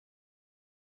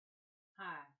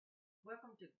Hi,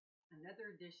 welcome to another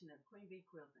edition of Queen Bee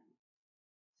Quilting.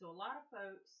 So a lot of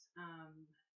folks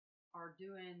are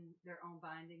doing their own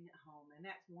binding at home, and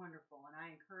that's wonderful. And I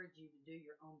encourage you to do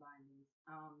your own bindings.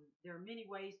 There are many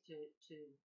ways to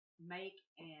make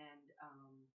and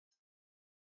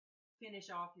finish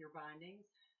off your bindings.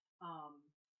 Um,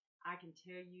 I can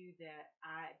tell you that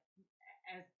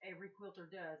as every quilter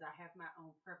does, I have my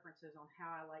own preferences on how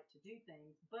I like to do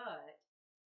things, but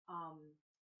um,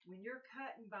 when you're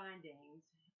cutting bindings,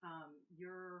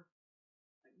 you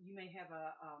may have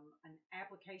an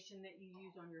application that you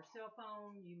use on your cell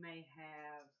phone. You may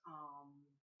have um,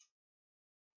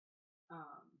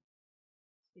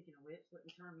 speaking of which, let me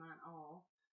turn mine off.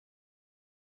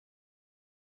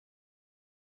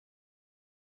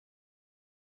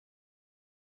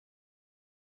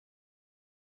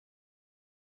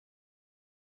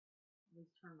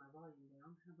 Let's turn my volume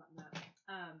down. How about that?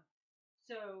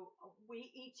 So we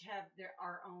each have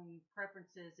our own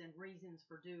preferences and reasons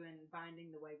for doing binding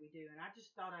the way we do, and I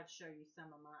just thought I'd show you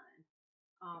some of mine.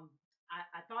 Um,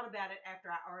 I thought about it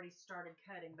after I already started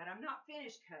cutting, but I'm not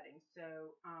finished cutting,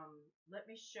 so let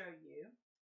me show you.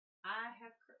 I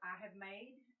have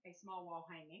made a small wall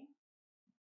hanging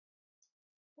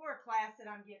for a class that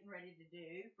I'm getting ready to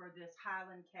do for this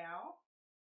Highland cow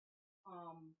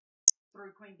um,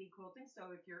 through Queen Bee Quilting.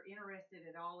 So if you're interested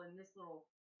at all in this little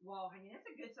wall hanging, it's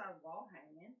a good sized wall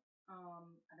hanging.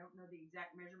 I don't know the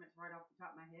exact measurements right off the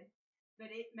top of my head, but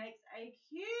it makes a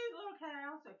cute little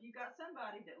cow. So if you've got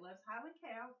somebody that loves Highland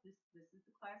cows, this is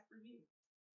the class for you.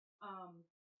 Um,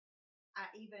 I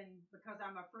even, because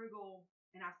I'm a frugal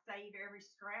and I save every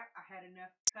scrap, I had enough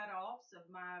cut-offs of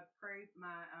my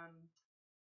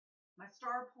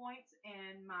star points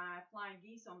and my flying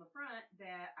geese on the front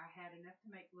that I had enough to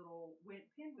make little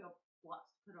pinwheel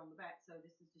blocks to put on the back. So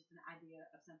this is just an idea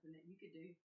of something that you could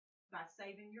do by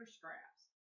saving your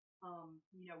scraps.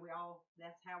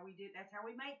 That's how we did, that's how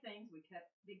we make things. We cut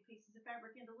big pieces of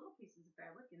fabric into little pieces of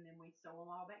fabric and then we sew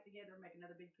them all back together and make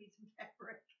another big piece of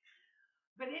fabric.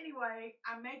 But anyway,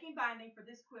 I'm making binding for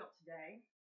this quilt today.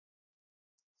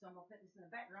 So I'm going to put this in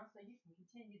the background so you can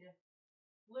continue to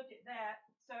look at that.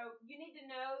 So you need to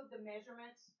know the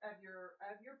measurements of your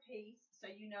piece, so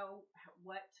you know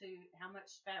how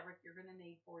much fabric you're going to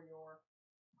need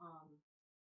um,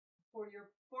 for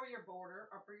your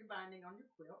border or for your binding on your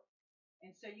quilt.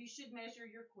 And so you should measure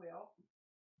your quilt,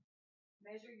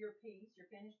 measure your piece, your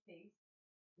finished piece.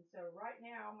 And so right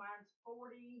now mine's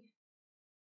 40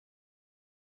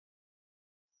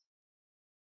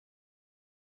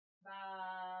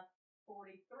 by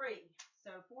 43.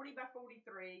 So 40 by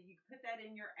 43. You can put that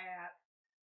in your app.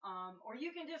 Or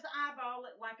you can just eyeball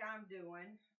it like I'm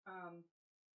doing,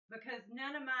 because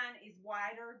none of mine is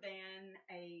wider than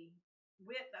a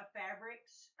width of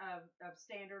fabrics of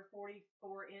standard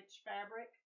 44-inch fabric,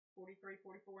 43,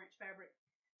 44-inch fabric.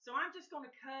 So I'm just going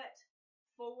to cut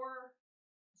 4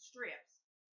 strips.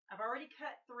 I've already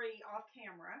cut 3 off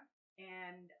camera,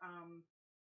 and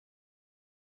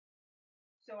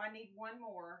so I need 1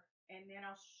 more, and then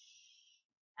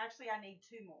actually I need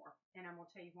 2 more, and I'm going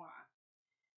to tell you why.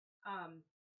 Um,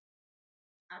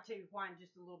 I'll tell you why in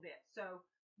just a little bit. So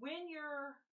when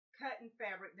you're cutting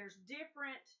fabric, there's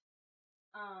different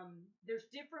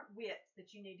widths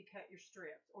that you need to cut your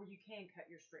strips, or you can cut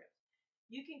your strips.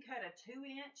 You can cut a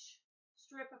 2-inch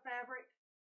strip of fabric.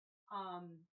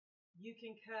 You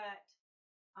can cut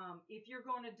if you're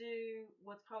going to do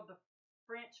what's called the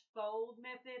French fold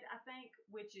method, I think,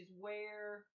 which is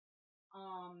where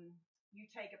you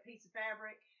take a piece of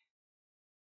fabric,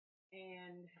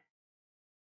 and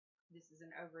this is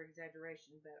an over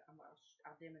exaggeration, but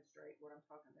I'll demonstrate what I'm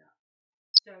talking about.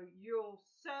 So you'll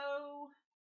sew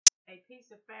a piece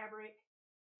of fabric,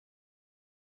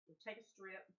 you'll take a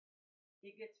strip,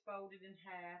 it gets folded in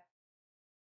half.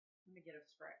 Let me get a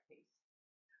scrap piece.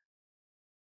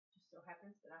 Just so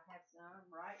happens that I have some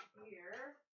right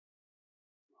here.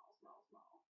 Small, small,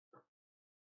 small.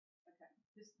 Okay,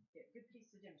 this is a good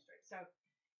piece to demonstrate. So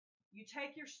you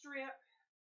take your strip,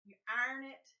 you iron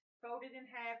it, fold it in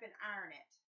half and iron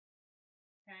it.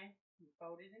 Okay, you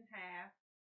fold it in half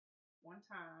 1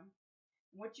 time.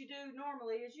 What you do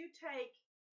normally is you take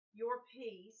your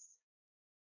piece.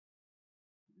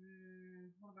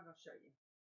 What am I going to show you?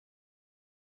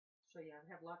 I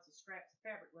have lots of scraps of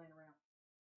fabric laying around.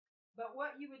 But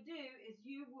what you would do is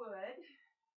you would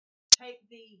take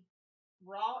the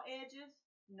raw edges,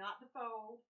 not the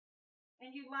fold,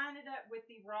 and you line it up with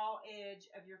the raw edge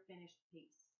of your finished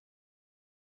piece.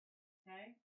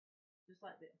 Okay? Just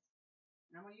like this.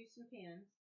 And I'm going to use some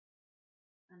pins.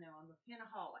 I know, I'm a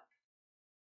pinaholic.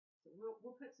 So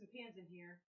we'll put some pins in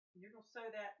here. And you're going to sew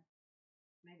that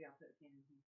Maybe I'll put a pin in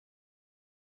here.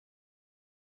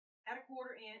 At a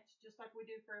 1/4 inch, just like we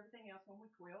do for everything else when we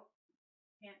quilt.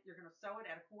 And you're going to sew it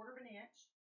at a 1/4 inch.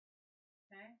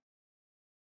 Okay.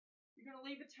 You're going to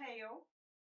leave a tail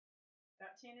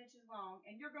about 10 inches long,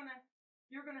 and you're going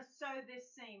to sew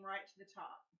this seam right to the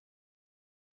top.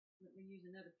 Let me use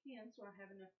another pin so I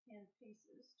have enough pin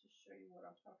pieces to show you what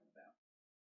I'm talking about.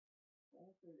 Go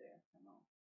through there. Come on.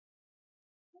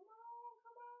 Come on,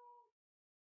 come on.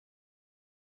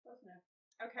 Close enough.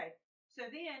 Okay, so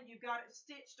then you've got it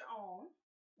stitched on.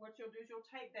 What you'll do is you'll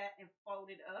take that and fold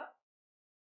it up.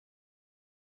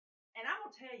 And I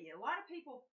will tell you, a lot of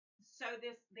people sew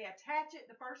this, they attach it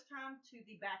the first time to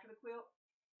the back of the quilt,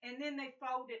 and then they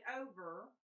fold it over,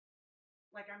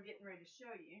 like I'm getting ready to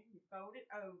show you. You fold it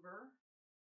over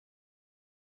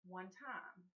one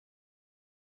time,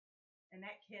 and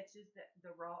that catches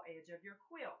the raw edge of your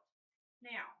quilt.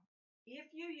 Now,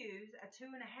 if you use a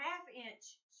 2.5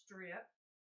 inch strip,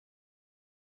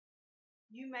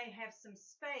 you may have some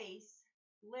space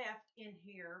left in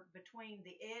here between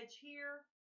the edge here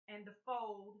and the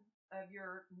fold of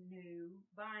your new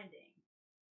binding.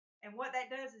 And what that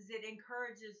does is it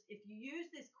encourages, if you use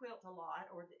this quilt a lot,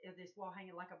 or this wall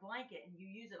hanging like a blanket, and you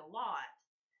use it a lot,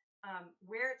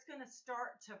 where it's going to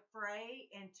start to fray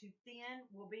and to thin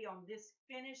will be on this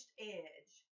finished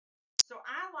edge. So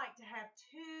I like to have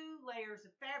 2 layers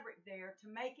of fabric there to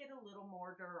make it a little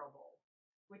more durable,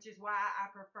 which is why I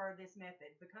prefer this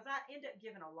method, because I end up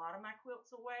giving a lot of my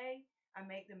quilts away. I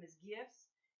make them as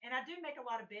gifts, and I do make a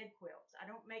lot of bed quilts. I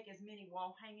don't make as many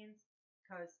wall hangings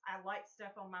because I like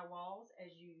stuff on my walls,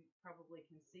 as you probably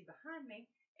can see behind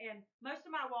me, and most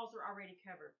of my walls are already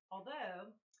covered,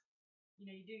 although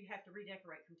you do have to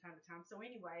redecorate from time to time. So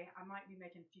anyway, I might be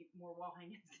making a few more wall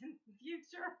hangings in the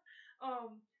future.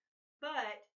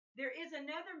 But there is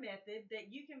another method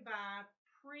that you can buy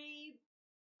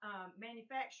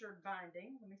manufactured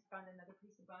binding. Let me find another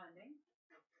piece of binding.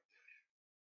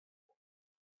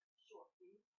 Short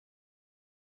piece.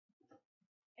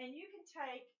 And you can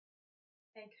take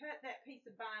and cut that piece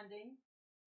of binding,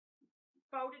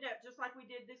 fold it up just like we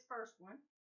did this first one.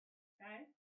 Okay.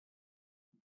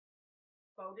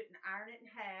 Fold it and iron it in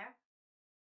half,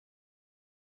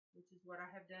 which is what I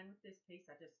have done with this piece.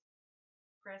 I just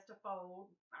pressed a fold,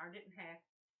 ironed it in half.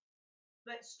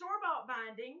 But store-bought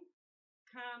binding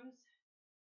comes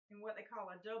in what they call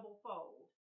a double fold.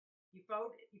 You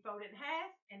fold it in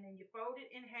half, and then you fold it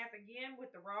in half again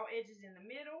with the raw edges in the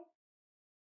middle,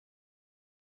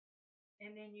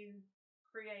 and then you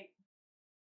create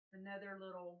another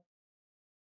little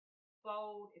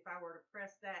fold. If I were to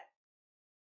press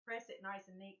it nice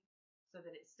and neat so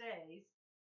that it stays,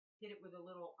 hit it with a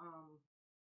little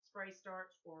spray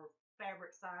starch or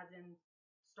fabric sizing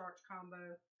starch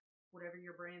combo, whatever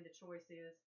your brand of choice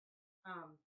is.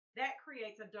 That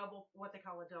creates what they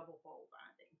call a double fold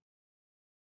binding.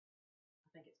 I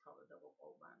think it's called a double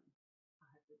fold binding. I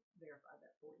have to verify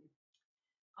that for you.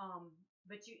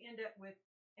 But you end up with,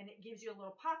 and it gives you a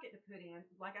little pocket to put in.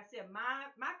 Like I said,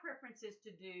 my preference is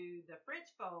to do the French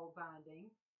fold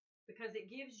binding because it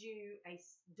gives you a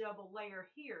double layer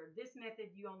here. This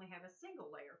method, you only have a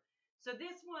single layer. So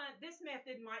this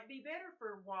method might be better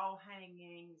for wall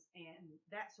hangings and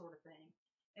that sort of thing.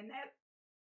 And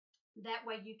that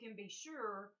way you can be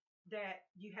sure that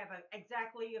you have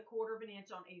exactly a 1/4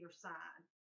 inch on either side.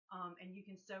 And you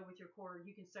can sew with your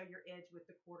you can sew your edge with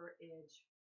the 1/4 edge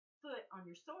foot on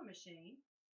your sewing machine,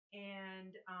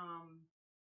 and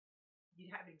you'd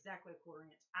have exactly a 1/4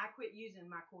 inch. I quit using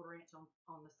my 1/4 inch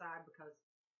on the side because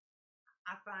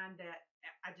I find that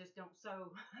I just don't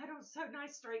sew. I don't sew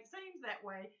nice straight seams that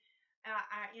way.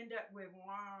 I end up with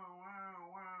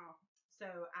wow.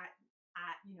 So I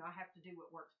have to do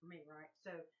what works for me, right?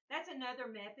 So that's another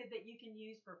method that you can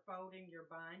use for folding your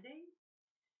binding.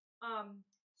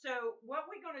 So what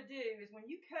we're going to do is when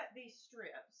you cut these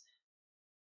strips,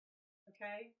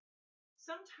 okay,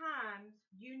 sometimes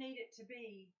you need it to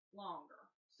be longer.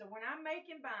 So when I'm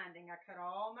making binding, I cut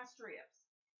all my strips.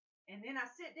 And then I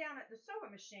sit down at the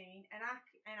sewing machine and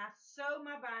I sew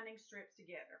my binding strips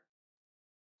together.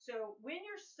 So when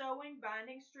you're sewing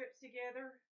binding strips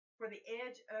together for the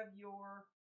edge of your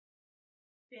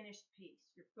finished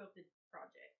piece, your quilted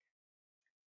project,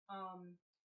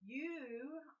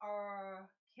 you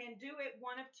can do it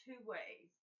one of 2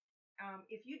 ways.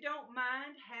 If you don't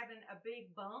mind having a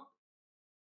big bump,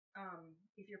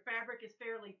 if your fabric is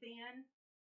fairly thin,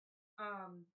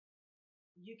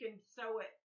 you can sew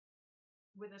it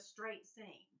with a straight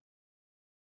seam.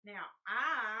 Now,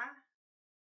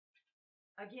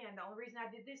 again, the only reason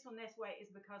I did this one this way is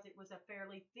because it was a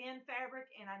fairly thin fabric,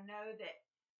 and I know that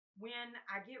when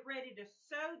I get ready to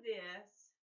sew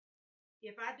this,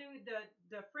 if I do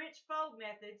the French fold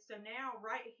method, so now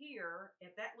right here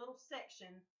at that little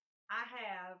section, I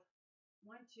have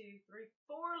 1, 2, 3,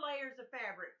 4 layers of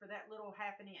fabric for that little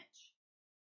 1/2 inch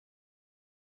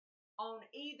on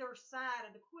either side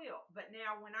of the quilt. But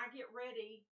now when I get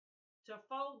ready to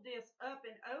fold this up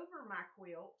and over my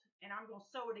quilt and I'm going to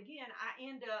sew it again, I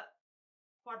end up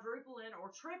quadrupling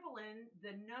or tripling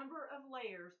the number of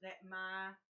layers that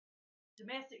my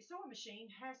domestic sewing machine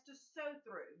has to sew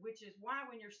through, which is why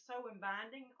when you're sewing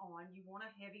binding on, you want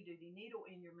a heavy duty needle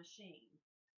in your machine.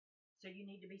 So you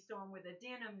need to be sewing with a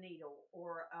denim needle,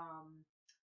 or I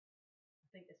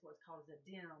think that's what's called as a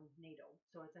denim needle.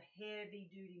 So it's a heavy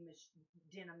duty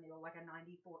denim needle, like a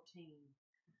 9014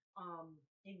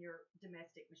 in your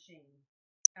domestic machine.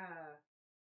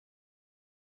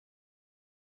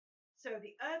 So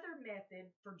the other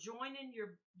method for joining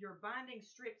your binding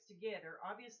strips together,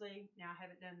 obviously, now I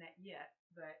haven't done that yet,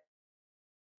 but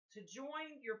to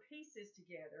join your pieces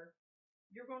together,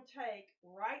 you're going to take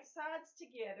right sides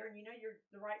together, and you know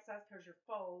the right sides because your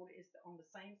fold is on the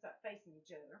same side facing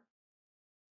each other.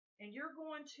 And you're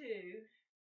going to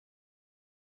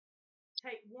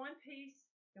take one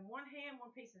piece in one hand,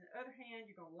 one piece in the other hand.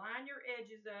 You're going to line your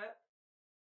edges up.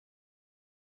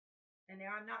 And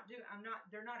now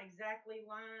they're not exactly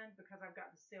lined because I've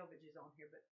got the selvages on here,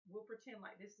 but we'll pretend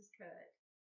like this is cut.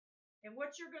 And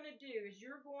what you're going to do is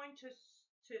you're going to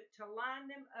line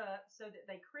them up so that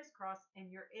they crisscross and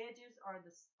your edges are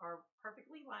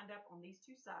perfectly lined up on these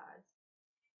two sides.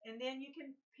 And then you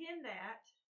can pin that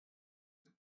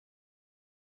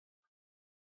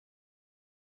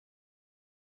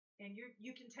and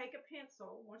you can take a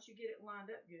pencil once you get it lined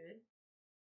up good.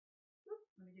 Let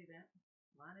me do that.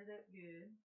 Line it up good.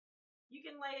 You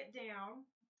can lay it down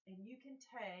and you can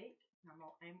take, I'm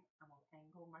going to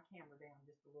angle my camera down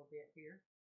just a little bit here.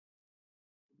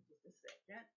 Just a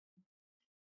second.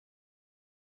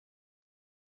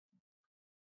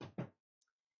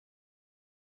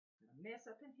 I mess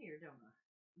up in here, don't I?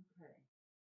 Okay.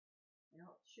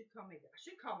 Well, I should call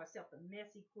myself the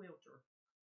messy quilter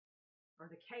or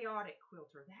the chaotic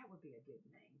quilter. That would be a good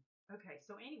name. Okay,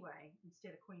 so anyway,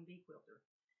 instead of Queen Bee quilter.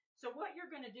 So what you're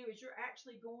going to do is you're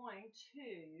actually going to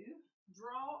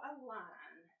draw a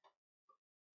line.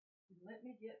 Let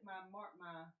me get my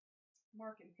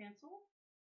marking pencil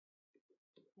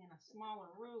and a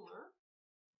smaller ruler.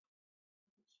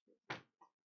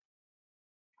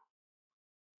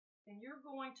 And you're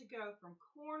going to go from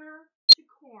corner to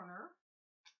corner.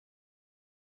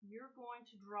 You're going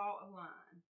to draw a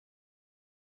line.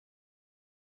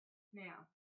 Now,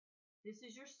 this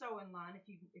is your sewing line.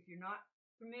 If you're not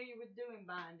familiar with doing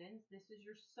bindings, this is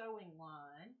your sewing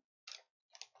line,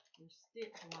 your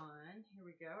stitch line. Here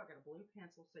we go. I got a blue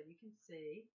pencil so you can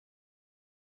see.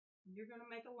 You're going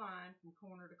to make a line from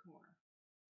corner to corner.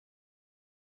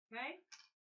 Okay?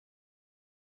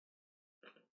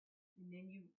 And then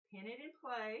you pin it in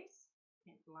place.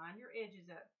 Line your edges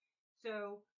up.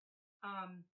 So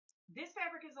this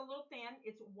fabric is a little thin.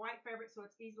 It's white fabric, so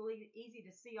it's easy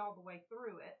to see all the way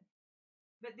through it.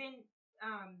 But then,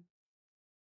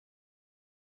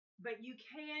 but you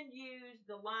can use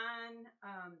the line,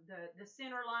 the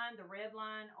center line, the red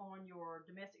line on your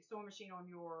domestic sewing machine, on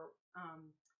your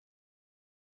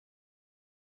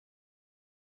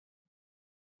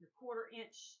 1/4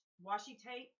 inch washi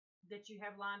tape that you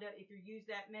have lined up. If you use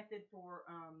that method for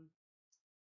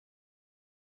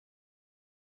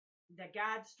the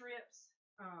guide strips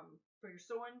for your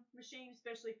sewing machine,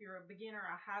 especially if you're a beginner,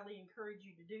 I highly encourage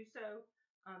you to do so.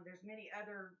 There's many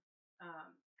other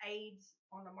aids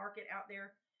on the market out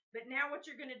there. But now what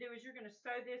you're going to do is you're going to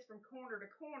sew this from corner to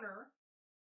corner.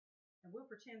 And we'll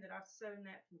pretend that I've sewn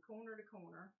that from corner to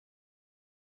corner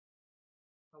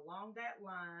along that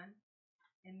line.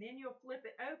 And then you'll flip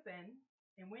it open.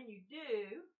 And when you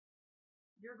do,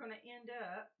 you're going to end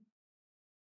up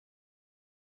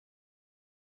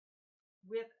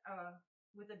with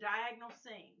a diagonal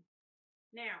seam.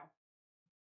 Now,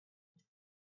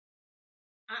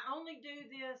 I only do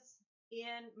this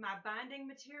in my binding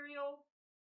material.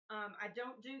 I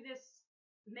don't do this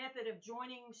method of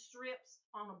joining strips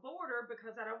on a border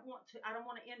because I don't want to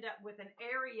end up with an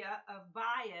area of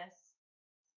bias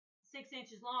 6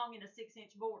 inches long in a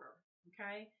 6-inch border.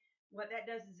 Okay, what that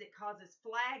does is it causes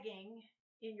flagging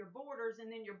in your borders,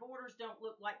 and then your borders don't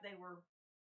look like they were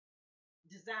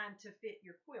designed to fit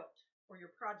your quilt or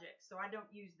your project. So I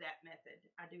don't use that method.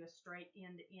 I do a straight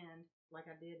end to end like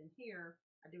I did in here.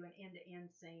 I do an end to end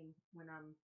seam when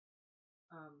I'm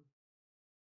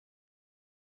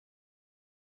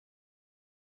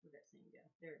where'd that seam go?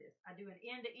 There it is. I do an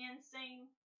end to end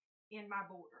seam, in my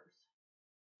borders.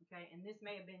 Okay, and this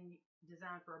may have been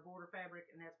designed for a border fabric,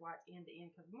 and that's why it's end to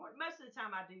end, because most of the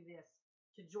time I do this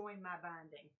to join my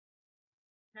binding.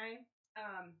 Okay,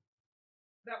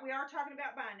 but we are talking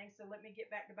about binding, so let me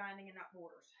get back to binding and not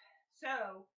borders.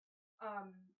 So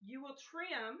you will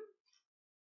trim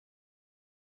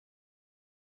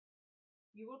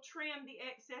the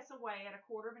excess away at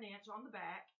 1/4 inch on the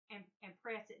back and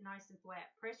press it nice and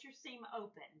flat. Press your seam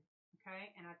open,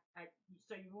 okay? And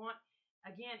so you want,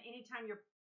 again, anytime you're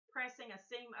pressing a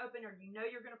seam open, or you know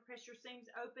you're going to press your seams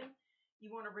open,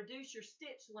 you want to reduce your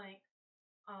stitch length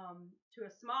to a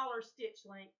smaller stitch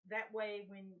length. That way,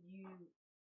 when you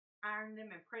iron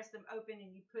them and press them open,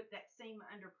 and you put that seam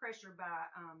under pressure by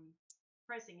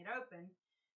pressing it open,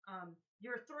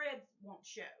 your threads won't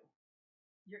show.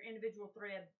 Your individual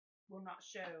thread will not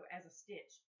show as a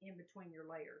stitch in between your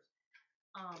layers.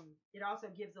 It also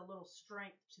gives a little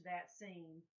strength to that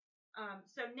seam.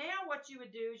 So now what you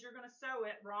would do is you're going to sew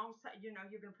it wrong side. You're going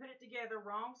to put it together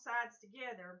wrong sides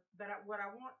together. But what I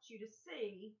want you to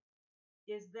see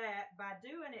is that by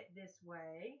doing it this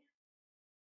way,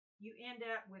 you end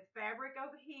up with fabric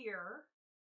over here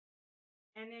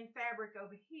and then fabric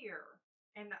over here.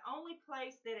 And the only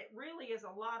place that it really is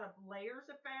a lot of layers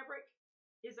of fabric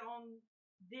is on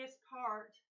this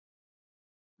part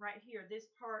right here, this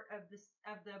part of the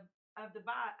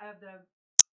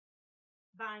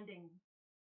binding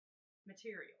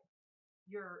material.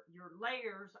 Your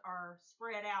layers are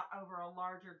spread out over a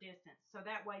larger distance, so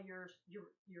that way your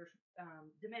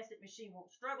domestic machine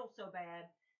won't struggle so bad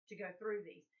to go through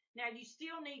these. Now you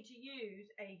still need to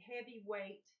use a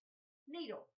heavyweight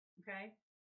needle, okay?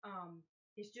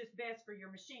 It's just best for your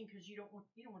machine, because you don't want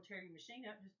to tear your machine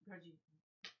up just because you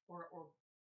or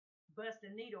bust a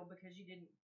needle because you didn't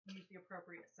use the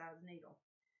appropriate size needle.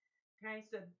 Okay,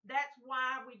 so that's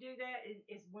why we do that,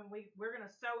 is when we're going to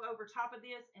sew over top of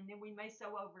this, and then we may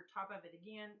sew over top of it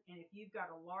again. And if you've got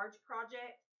a large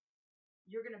project,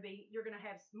 you're going to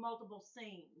have multiple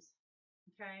seams.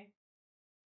 Okay.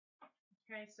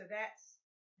 Okay, so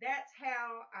that's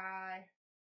how I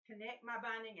connect my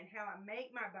binding and how I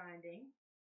make my binding.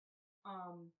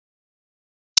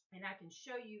 And I can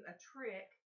show you a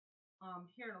trick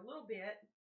here in a little bit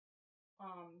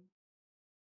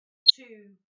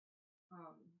to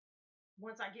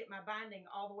once I get my binding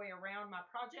all the way around my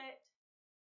project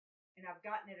and I've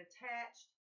gotten it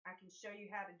attached, I can show you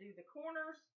how to do the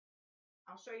corners.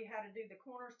 I'll show you how to do the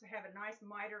corners to have a nice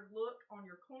mitered look on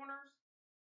your corners,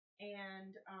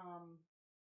 and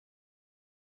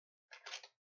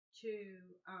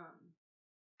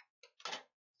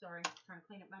sorry, trying to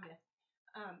clean up my mess.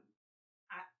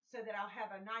 So that I'll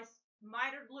have a nice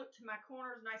mitered look to my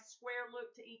corners, nice square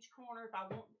look to each corner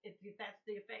if that's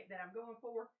the effect that I'm going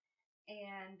for.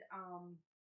 And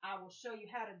I will show you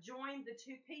how to join the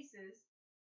two pieces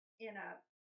in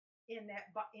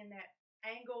that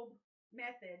angled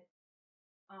method,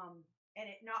 and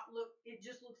it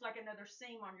just looks like another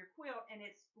seam on your quilt, and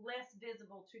it's less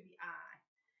visible to the eye,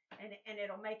 and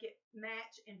it'll make it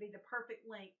match and be the perfect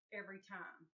length every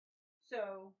time.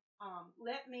 So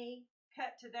let me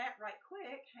cut to that right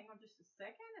quick. Hang on just a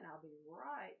second, and I'll be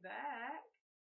right back.